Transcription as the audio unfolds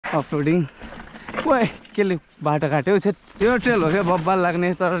Off-roading ओए केले बाटो काट्यो यो ट्रेल हो क्या बब्बाल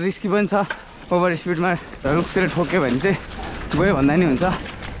लाग्ने तर रिस्की पनि छ ओभर स्पिडमा रुखतिर ठोक्यो भने चाहिँ गयो भन्दा नि हुन्छ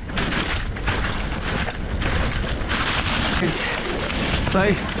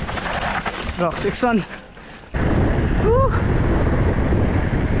सही रक सेक्सन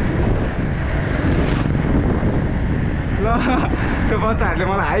ल त्यो बच्चाहरूले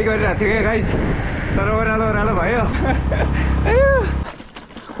मलाई हाई गरिरहेको थियो क्या गाइज तर ओह्रालो ओह्रालो भयो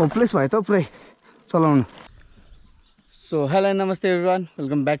होपलेस भयो त पुरै चलाउनु सो हेलो नमस्ते everyone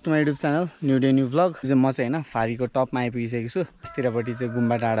welcome back to my YouTube channel new day new vlog चाहिँ म चाहिँ होइन फारीको टपमा आइपुगिसकेको छु यतातिरपट्टि चाहिँ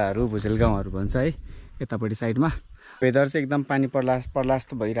गुम्बा डाँडाहरू भुजेल गाउँहरू भन्छ है यतापट्टि साइडमा वेदर चाहिँ एकदम पानी पर्ला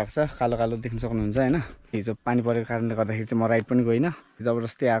जस्तो भइरहेको छ कालो कालो देख्न सक्नुहुन्छ होइन हिजो पानी परेको कारणले गर्दाखेरि चाहिँ म राइड पनि गइनँ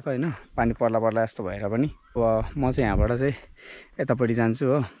जबरजस्ती आएको होइन पानी पर्ला जस्तो भएर पनि अब म चाहिँ यहाँबाट चाहिँ यतापट्टि जान्छु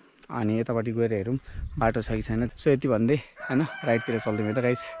हो अनि यतापट्टि गएर हेरौँ बाटो छ कि छैन सो यति भन्दै होइन राइडतिर चल्दैँ त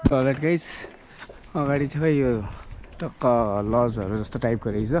गाइस टोयलेट गाइस अगाडि छ खै यो टक्क लजहरू जस्तो टाइपको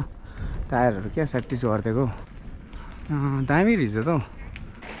रहेछ टायरहरू क्या स्याटिस गरिदिएको दामी रहेछ त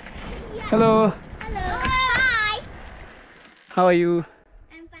hello How are you?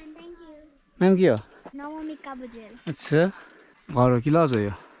 I'm fine, thank you. नाम के हो? नवमिका बुझेल। अच्छा घर हो कि लज हो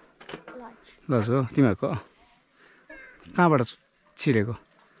यो? लज हो तिमीहरूको कहाँबाट छिरेको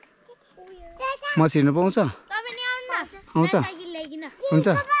म छिर्नु पाउँछ आउँछ हुन्छ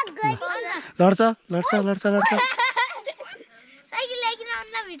लड्छ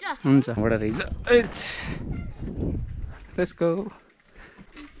हुन्छ वडा रहेछ लेट्स गो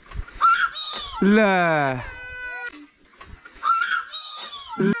ल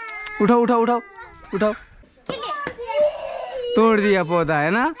उठाओ तोड़ दिया पौधा है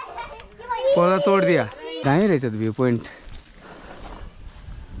ना पौधा तोड़ दिया दामी रहेछ त भ्यू पोइन्ट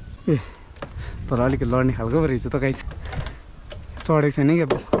ए तर अलिक लड्ने खालको पो रहेछ त गाइस चढेको छैन क्या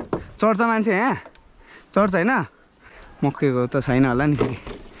चढ्छ मान्छे यहाँ चढ्छ होइन मक्केको त छैन होला नि फेरि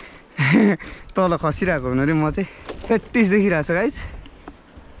तल खसिरहेको हुनु अरे म चाहिँ प्र्याक्टिस देखिरहेको छ गाइस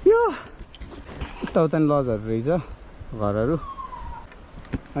यो उता लजहरू रहेछ घरहरू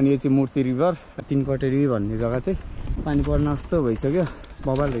अनि यो चाहिँ मूर्ति रिभर तीनकटेरी भन्ने जग्गा चाहिँ पानी पर्न जस्तो भइसक्यो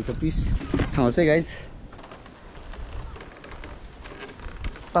बबाल रहेछ पिस ठाउँ चाहिँ गाइस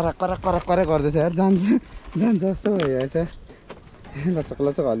करा गर्दैछ यार जान्छ जस्तो भइरहेछ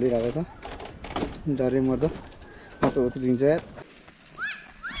लचक हल्लिरहेको छ डरै मर्दो म त उत्रिन्छ यार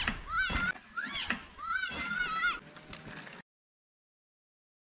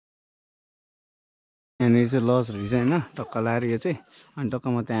यहाँनिर चाहिँ लज रहेछ होइन टक्क लाएर यो चाहिँ अनि टक्क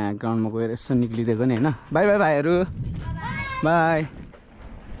म त्यहाँ ग्राउन्डमा गएर यसो निक्लिदिएको नि होइन बाई भाइहरू बाई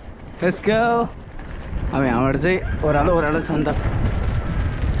लेट्स गो अब यहाँबाट चाहिँ ओह्रालो छ नि त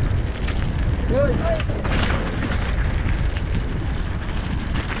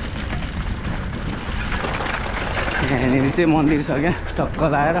यहाँनिर चाहिँ मन्दिर छ क्या टक्क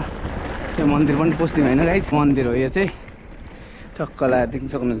लाएर त्यो मन्दिर पनि पस्दिउँ होइन गाइस मन्दिर हो यो चाहिँ टक्क लाएर देख्न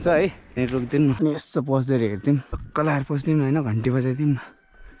सक्नुहुन्छ है यहीँ रोकिदिउँ न अनि यसो पस्दै हेरिदिउँ टक्क लाएर पस्दिउँ न होइन घन्टी बजाइदिउँ न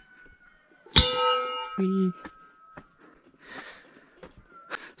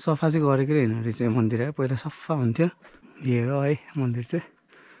सफा चाहिँ गरेकै होइन रहेछ मन्दिर है पहिला सफा हुन्थ्यो यो हो है मन्दिर चाहिँ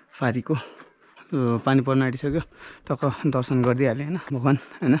फारीको पानी पर्न आँटिसक्यो टक्क दर्शन गरिदिइहालेँ होइन भगवान्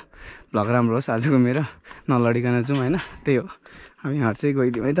होइन भ्लग राम्रो होस् आजको मेरो नलडिकन जाउँ होइन त्यही हो अब यहाँ चाहिँ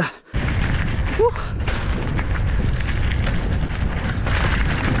गइदिउँ है त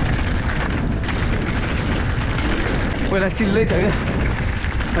पहिला चिल्लै थियो क्या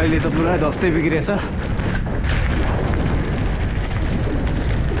अहिले त पुरा धस्तै बिग्रिएछ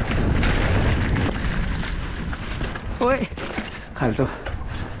ओए खाल्टो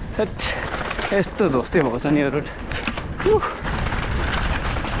सट यस्तो धस्तै भएको छ नि यो रोड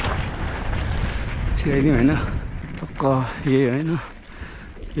छिराइदिउँ होइन टक्क यही होइन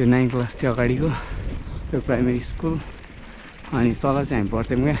यो 9 क्लास थियो अगाडिको त्यो प्राइमेरी स्कुल अनि तल चाहिँ हामी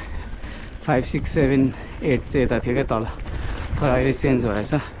पढ्थ्यौँ क्या 5, 6, 7, 8 चाहिँ यता थियो क्या तल तर अहिले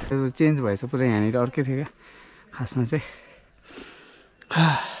चेन्ज भएछ पुरै यहाँनिर अर्कै थियो क्या खासमा चाहिँ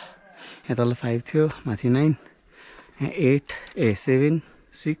यहाँ तल 5 थियो माथि 9 यहाँ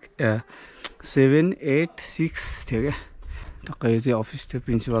 7, 8, 6 थियो क्या टक्क यो चाहिँ अफिस थियो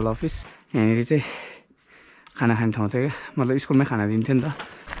प्रिन्सिपल अफिस यहाँनिर चाहिँ खाना खाने ठाउँ थियो क्या मतलब स्कुलमै खाना दिन्थ्यो नि त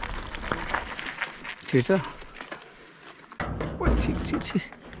छिर्छ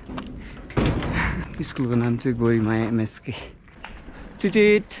स्कुलको नाम चाहिँ गोरीमाया एमएसके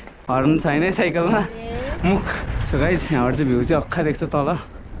टिटिट हर्न छैन साइकलमा मुख सो गाइस यहाँबाट चाहिँ भ्यू चाहिँ अक्खा देख्छ तल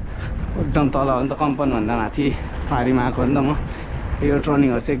एकदम तल हो नि त कम्पनभन्दा माथि फारीमा आएको हो नि त म यो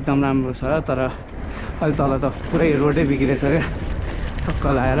टर्निङहरू चाहिँ एकदम राम्रो छ तर अहिले तल त पुरै रोडै बिग्रेछ क्या ठक्क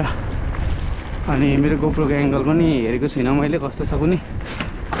लाएर अनि मेरो गोप्रोको एङ्गल पनि हेरेको छुइनँ मैले कस्तो छ कुनै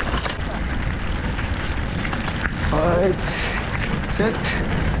सेट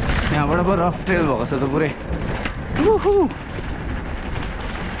यहाँबाट पो रफ ट्रेल भएको छ त पुरै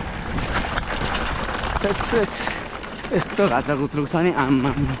यस्तो घाचा कुत्रुक छ नि आम्मा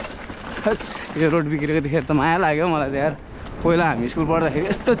यो रोड बिग्रेको देखेर त माया लाग्यो मलाई त यार पहिला हामी स्कुल पढ्दाखेरि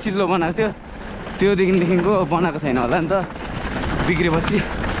यस्तो चिल्लो बनाएको थियो त्योदेखिको बनाएको छैन होला नि त बिग्रेपछि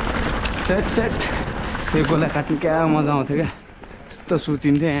सेट यो गोला काट्नु क्या मजा आउँथ्यो क्या यस्तो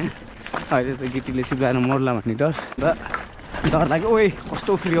सुतिन्थ्यो यहाँ अहिले त गिटीले चिप्लाएर मोड्ला भन्ने डर लाग्यो ओइ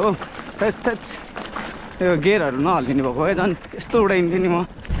कस्तो उफ्रियो हो यो गेयरहरू नहल्लिने भएको है झन् यस्तो उडाइन्थ्यो नि म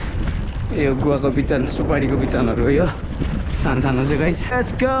यो गुवाको बिचन सुपारीको बिचनहरू हो यो सानो चाहिँ गाइस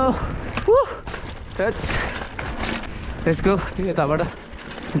लेट्स गो यताबाट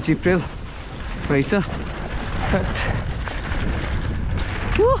जिप रेल रहेछ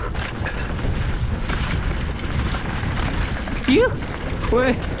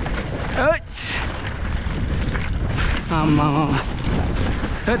आम्मा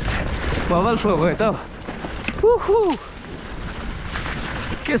बबल फ्लो गयो त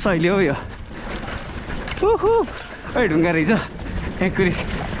के शैली हो यो ढुङ्गा रहेछ एकुरी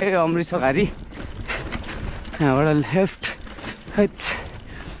ए अमृत सघारी यहाँबाट लेफ्ट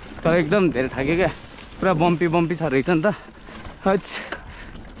तर एकदम धेरै थाक्यो क्या पुरा बम्पी छ रहेछ नि त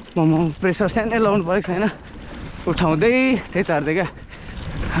म प्रेसर सानै लाउनु परेको छैन उठाउँदै त्यही तार्दै क्या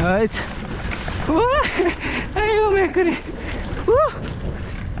आयो मेकुरी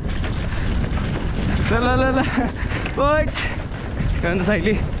ल अन्त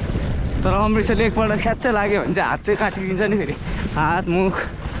शैली तर अमृतसरले एकपल्ट ख्याच्च लाग्यो भने चाहिँ हात चाहिँ काटिदिन्छ नि फेरि हात मुख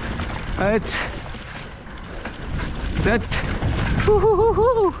सेट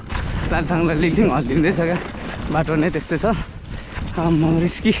लालथाङलाई लिङ हल्लिँदैछ क्या बाटो नै त्यस्तै छ म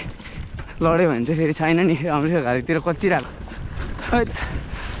रिस्की लड्यो भने चाहिँ फेरि छैन नि अमृतसर घारीतिर कच्चिरहेको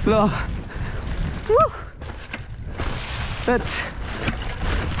ल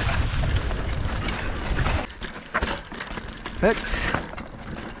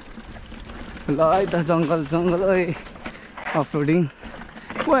ल है त जङ्गल ओइ अफरोडिङ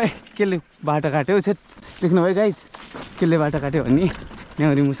ओए केले बाटो काट्यो छेट देख्नुभयो गाइज केले बाटो काट्यो भने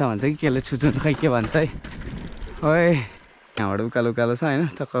न्याउरी मुसा भन्छ कि केले छुचुन खै के भन्छ है ओए यहाँबाट उकालो छ होइन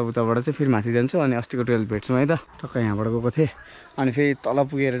टक्क उताबाट चाहिँ फेरि माथि जान्छु अनि अस्तिको ट्रेल भेट्छौँ है त टक्क यहाँबाट गएको थिएँ अनि फेरि तल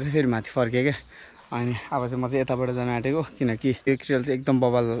पुगेर चाहिँ फेरि माथि फर्केँ क्या अनि अब चाहिँ म चाहिँ यताबाट जान आँटेको किनकि यो ट्रेल चाहिँ एकदम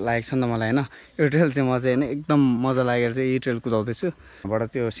बबाल लागेको छ नि त मलाई होइन यो ट्रेल चाहिँ म चाहिँ होइन एकदम मजा लागेर चाहिँ यो ट्रेल कुदाउँदैछु यहाँबाट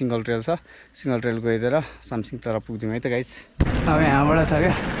त्यो सिङ्गल ट्रेल छ सिङ्गल ट्रेल गइदिएर सामसिङतिर पुग्दिउँ है त गाइस अब यहाँबाट छ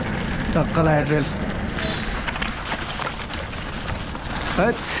क्या टक्क लाग्यो ट्रेल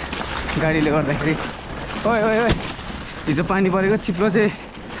गाडीले गर्दाखेरि ओए हिजो पानी परेको चिप्लो चाहिँ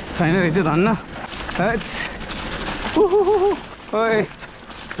छैन रहेछ धन्न ओए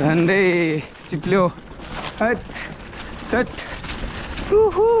झन्डै चिप्ल्यो सेट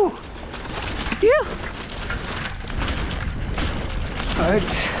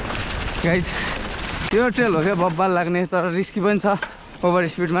गाइस यो ट्रेल हो क्या बब्बाल लाग्ने तर रिस्की पनि छ ओभर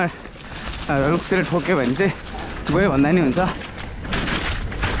स्पिडमा रुखतिर ठोक्यो भने चाहिँ गयो भन्दा नि हुन्छ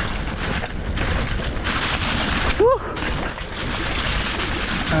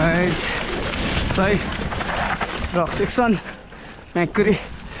सही रक सेक्सन म्याकुरी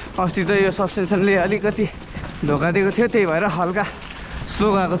अस्ति त यो सस्पेन्सनले अलिकति धोका दिएको थियो त्यही भएर हल्का स्लो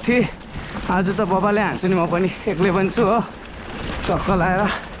गएको थिएँ आज त बबाले हान्छु नि म पनि एक्लै पनि छु हो टक्क लाएर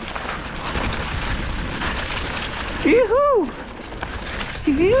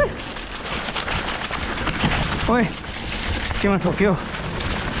ओए केमा ठोक्यो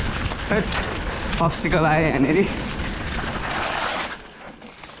अब्स्टिकल आयो यहाँनिर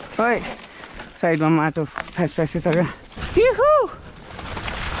ओए साइडमा माटो फ्यास छ क्या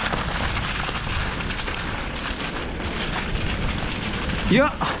यो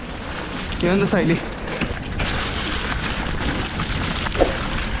अन्त शैली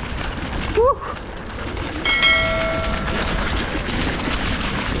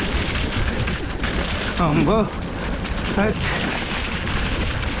अम्बो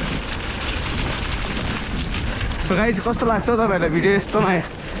सो गाइज कस्तो लाग्छ तपाईँहरूलाई भिडियो यस्तोमा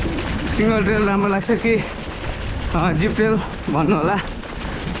सिङ्गल ट्रेल राम्रो लाग्छ कि जिप ट्रेल भन्नु होला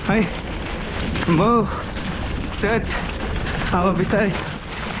है बो सेट अब बिस्तारै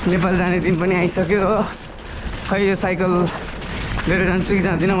नेपाल जाने दिन पनि आइसक्यो हो खै यो साइकल लिएर जान्छु कि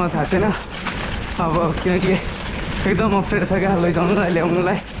जाँदिनँ मलाई थाहा छैन अब किनकि एकदम अप्ठ्यारो छ क्या लैजाउनुलाई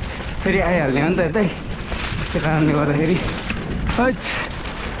ल्याउनुलाई फेरि आइहाल्ने हो नि त यतै त्यो कारणले गर्दाखेरि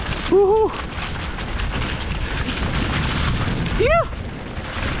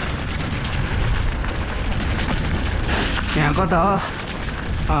यहाँ कता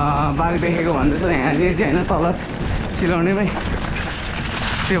हो बाघ देखेको भन्दैछ यहाँनिर चाहिँ होइन तल चिलाउनेमै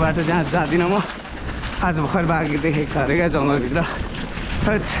त्यो बाटो जहाँ जाँदिनँ म आज भर्खर बाघ देखेको छ अरे क्या जङ्गलभित्र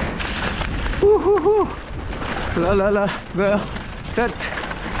हट ल ल ल गयो चट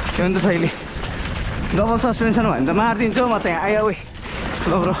त्यो नि त छैली डबल सस्पेन्सन भयो भने त मारिदिन्छु म त यहाँ आयो उही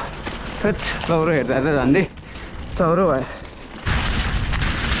लौरो हट लौरो हेर्दा त झन्डै चौरो भयो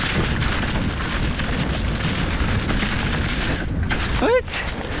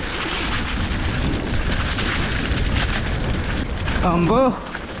अम्बो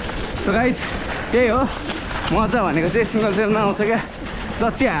सो गाइस त्यही हो मजा भनेको चाहिँ सिङ्गल टेलमा आउँछ क्या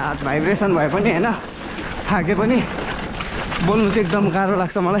जति हात भाइब्रेसन भए पनि होइन थाके पनि बोल्नु चाहिँ एकदम गाह्रो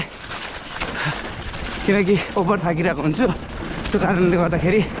लाग्छ मलाई किनकि ओभर थाकिरहेको हुन्छु त्यो कारणले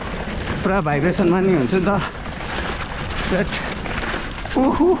गर्दाखेरि पुरा भाइब्रेसनमा नि हुन्छ नि त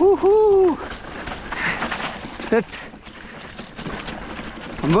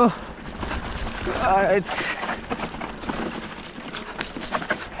अम्बो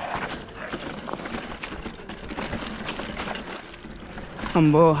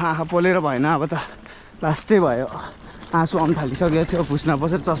अम्बो आँखा पोलेर भएन अब त लास्टै भयो आँसु आउनु थालिसकेको थियो पुस्न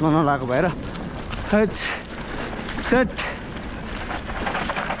बसेर चस्मा नलाएको भएर हट सेट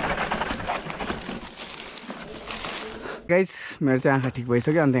गाइस मेरो चाहिँ आँखा ठिक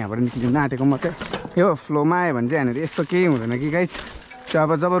भइसक्यो अन्त यहाँबाट निस्किनु आँटेको म चाहिँ यो फ्लोमा आयो भने चाहिँ यहाँनिर यस्तो केही हुँदैन कि गाइस त्यो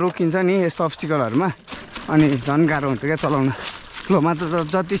अब जब रोकिन्छ नि यस्तो अब्स्टिकलहरूमा अनि झन् गाह्रो हुन्छ क्या चलाउन फ्लोमा त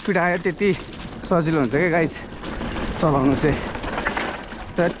जति स्पिड आयो त्यति सजिलो हुन्छ क्या गाइस चलाउनु चाहिँ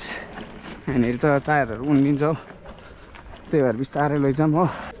टच यहाँनिर त टायरहरू उन्लिन्छ हो त्यही भएर बिस्तारै लैजाउँ हो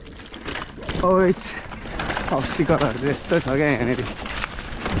ओइ अब्स्टिकलहरू चाहिँ यस्तो छ क्या यहाँनिर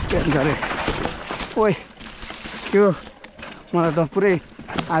के भन्छ अरे ओइ त्यो मलाई त पुरै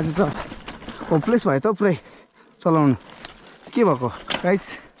आज त होपलेस भयो त पुरै चलाउनु के भएको गाइस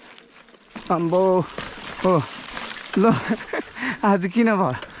अम्बो हो ल आज किन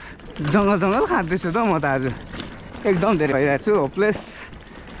भयो जङ्गल खाँदैछु त म त आज एकदम धेरै भइरहेको छु होपलेस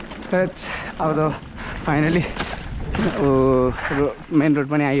अब त फाइनली मेन रोड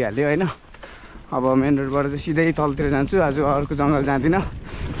पनि आइहाल्यो होइन अब मेन रोडबाट चाहिँ सिधै तलतिर जान्छु आज अर्को जङ्गल जाँदिनँ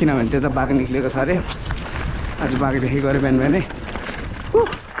किनभने त्यो त बाघ निक्लेको छ अरे आज बाघ देखेको अरे बिहान बिहानै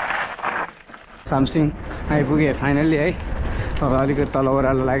सामसिङ आइपुगेँ फाइनल्ली है तल अलिकति तल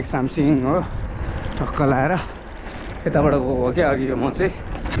ओह्रालो लाग्यो सामसिङ हो ठक्क लाएर यताबाट गएको हो क्या अघि म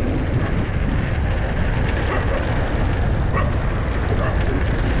चाहिँ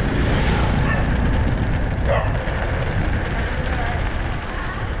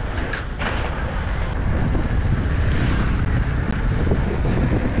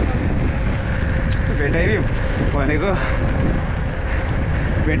भेटाइदिउँ भनेको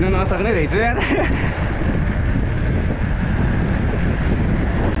भेट्नु नसक्ने रहेछ यार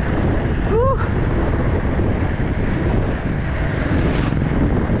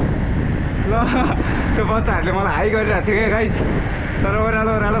ल त्यो बच्चाहरूले मलाई हाई गरिरहेको थियो क्या गाइस तर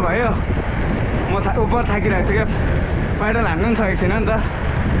ओह्रालो भयो म उपर थाकिरहेको छु क्या पैडल हान्नु पनि सकेको छैन नि त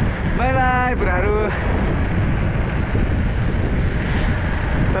बाई बाई बुढाहरू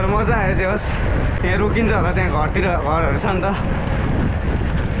तर मजा आयो चाहिँ होस् यहाँ रोकिन्छ होला त्यहाँ घरतिर घरहरू छ नि त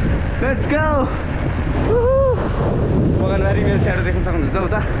लेट्स गो बगानबारी मेरो स्याडो देख्न सक्नुहुन्छ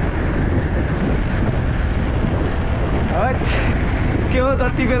उता हट के हो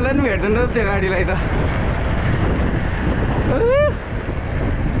जति बेला पनि भेट्दैन त त्यो गाडीलाई त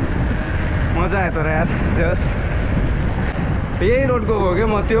मजा आयो तर यार जस यही रोड गएको हो क्या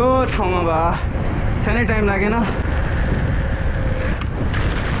म त्यो ठाउँमा भयो सानै टाइम लागेन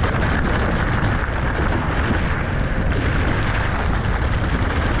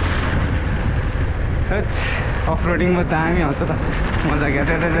अफ रोडिङमा दामी आउँछ त मजा क्या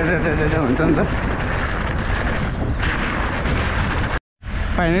हुन्छ नि त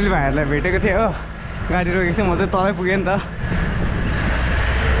फाइनली भाइहरूलाई भेटेको थिएँ हो गाडी रोकेको थिएँ म चाहिँ तलै पुगेँ नि त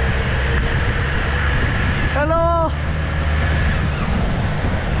हेलो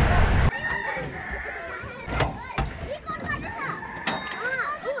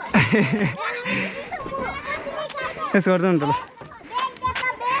यस गर्दैन त ल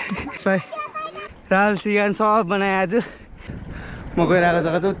भाइ राल सिगान सब बनाएँ आज म गइरहेको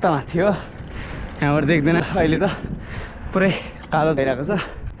जग्गा चाहिँ उता माथि हो यहाँबाट देख्दैन अहिले त पुरै कालो भइरहेको छ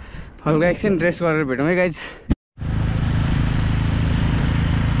हल्का एकछिन रेस्ट गरेर भेटौँ है गाइज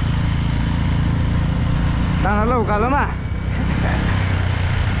ताना ल उकालोमा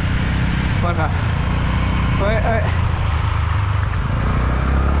पर्ख ओए ओए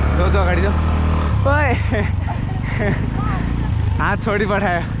जाऊ अगाडि जाऊ ओए हात छोडी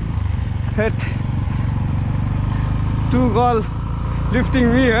पठायो hate to girl lifting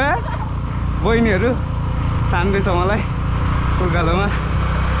me है बहिनीहरू तान्दैछ मलाई उकालोमा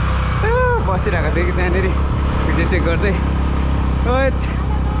बसिरहेको थिएँ कि त्यहाँनिर भिडियो चेक गर्दै ओइट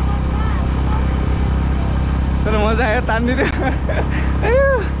तर मजा आयो तान्दिँदै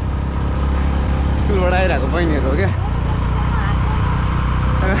स्कुलबाट आइरहेको बहिनीहरू हो क्या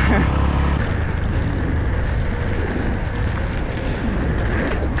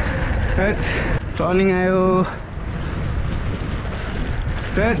टर्निङ आयो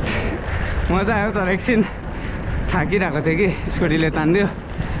सेट मजा आयो तर एकछिन थाकिरहेको थिएँ कि स्कुटीले तान्दियो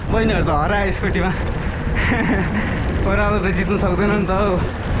बहिनीहरू त हरायो स्कुटीमा ओह्रालो त जित्नु सक्दैन नि त हौ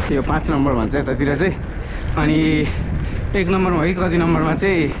यो 5 नम्बर भन्छ यतातिर चाहिँ अनि 1 नम्बरमा कि कति नम्बरमा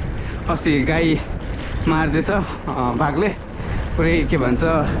चाहिँ अस्ति गाई मार्दैछ बाघले पुरै के भन्छ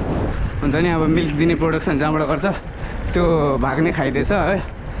हुन्छ नि अब मिल्क दिने प्रोडक्सन जहाँबाट गर्छ त्यो भाग नै खाइदिएछ है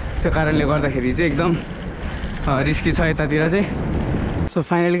त्यो कारणले गर्दाखेरि चाहिँ एकदम रिस्की छ यतातिर चाहिँ सो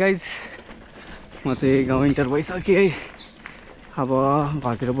फाइनली गाइज म चाहिँ गाउँ इन्टर भइसकेँ है अब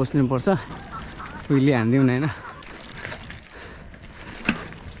घरतिर बस्नु पर्छ उहिले हान्दिउँ न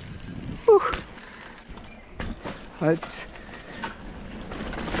होइन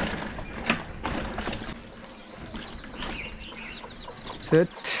सेट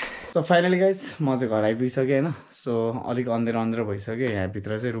सो फाइनली गाइज म चाहिँ घर आइपुगिसकेँ होइन सो अलिक अँधेरो भइसक्यो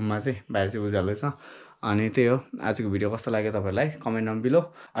यहाँभित्र चाहिँ रुममा चाहिँ बाहिर चाहिँ उज्यालो छ अनि त्यही हो आजको भिडियो कस्तो लाग्यो तपाईँहरूलाई कमेन्टमा बिलो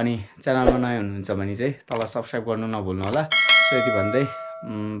अनि च्यानलमा नयाँ हुनुहुन्छ भने चाहिँ तल सब्सक्राइब गर्नु नभुल्नु होला सो यति भन्दै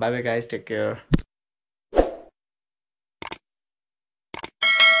by by guys take care